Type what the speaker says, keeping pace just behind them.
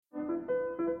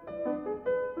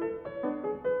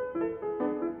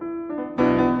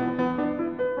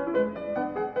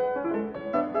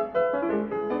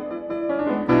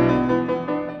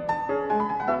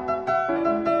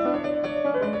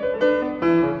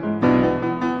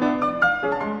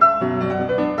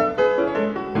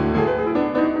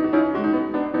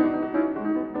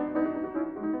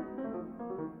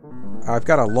I've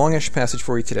got a longish passage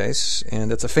for you today,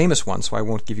 and it's a famous one, so I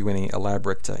won't give you any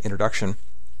elaborate introduction.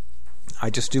 I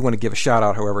just do want to give a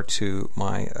shout-out, however, to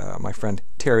my friend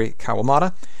Terry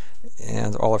Kawamata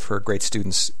and all of her great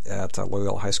students at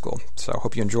Loyola High School. So I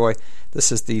hope you enjoy.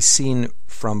 This is the scene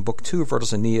from Book 2 of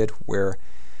Virgil's Aeneid, where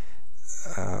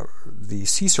the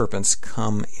sea serpents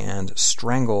come and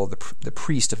strangle the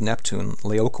priest of Neptune,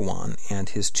 Laocoon, and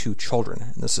his two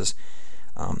children. And this is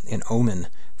an omen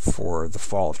for the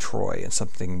fall of Troy, and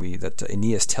something that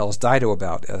Aeneas tells Dido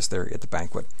about as they're at the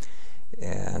banquet.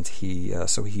 And he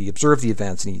observed the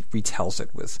events and he retells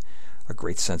it with a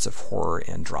great sense of horror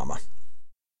and drama.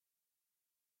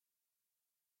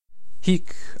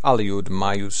 Hic aliud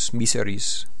maius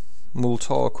miseris,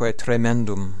 multoque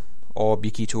tremendum,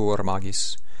 obicitur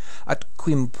magis, at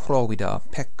quim provida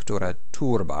pectora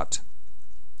turbat.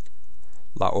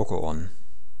 Laocoon,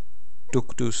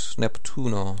 ductus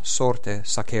Neptuno sorte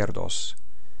sacerdos,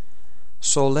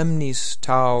 solemnis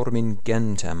taurmin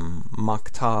gentem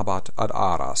mactabat ad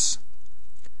aras.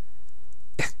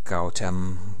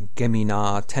 Eccautem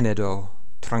gemina tenedo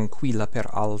tranquilla per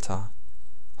alta,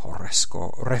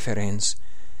 horresco referens,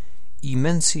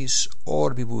 immensis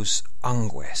orbibus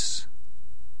angues,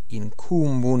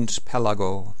 incumbunt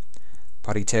pelago,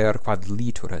 pariter quad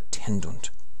litura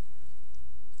tendunt.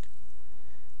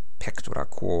 Pectora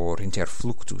quor inter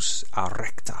fluctus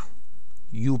arrecta,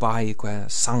 iubaeque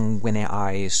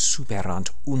sanguineae superant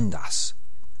undas.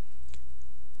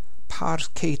 Pars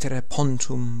caetere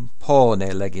pontum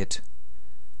pone legit,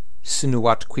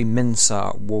 sinuat qui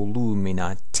mensa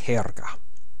volumina terga.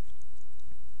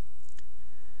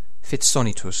 Fit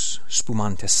sonitus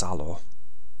spumante salo,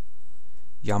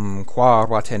 iam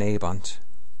quarva tenebant,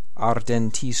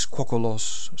 ardentis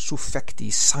quoculos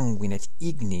suffecti sanguinet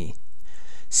igni,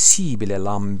 sibile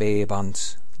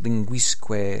lambebant,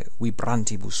 linguisque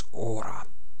vibrantibus ora.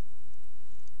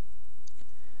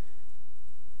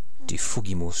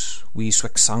 Diffugimus vis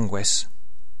ex sangues,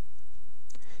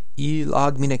 il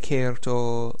agmine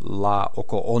certo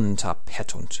Laocoonta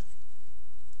petunt,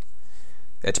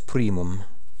 et primum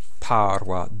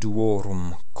parva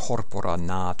duorum corpora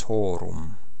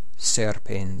natorum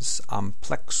serpens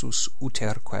amplexus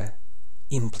uterque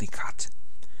implicat,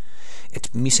 et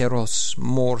miseros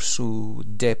morsu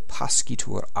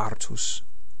depascitur artus.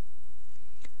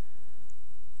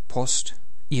 Post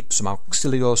ipsum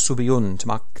auxilio subiunt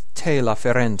mac tela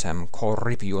ferentem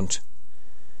corripiunt,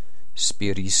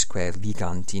 spirisque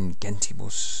ligant in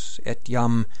gentibus, et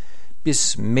iam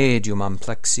bis medium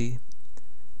amplexi,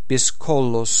 bis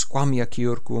collos squamia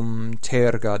circum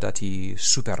terga dati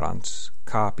superant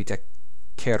capite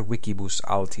cervicibus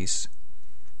altis.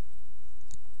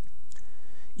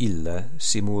 Ille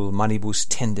simul manibus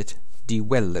tendit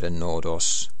divellere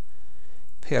nodos,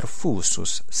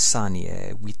 perfusus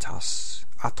sanie vitas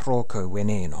atroce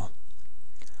veneno,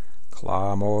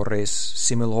 clamores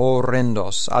simul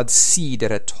horrendos ad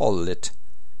sidere tollit,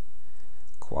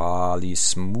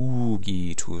 qualis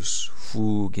mugitus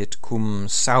fugit cum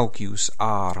saucius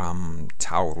aram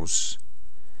taurus,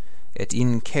 et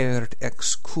incert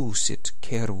excusit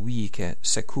cervice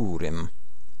securim.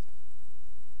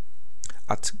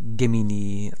 At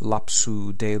gemini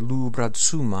lapsu de lubrad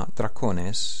summa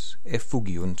dracones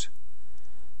effugiunt,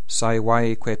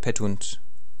 saevaeque petunt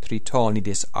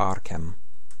tritonidis arcem,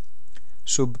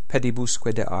 sub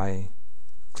pedibusque deae,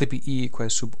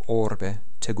 clipiique sub orbe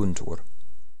teguntur.